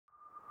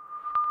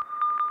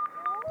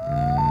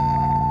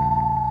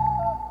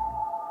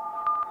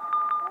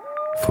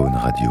Phaune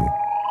Radio.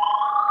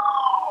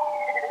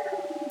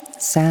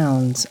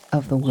 Sounds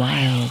of the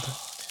wild.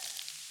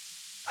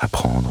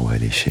 Apprendre ou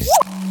allécher.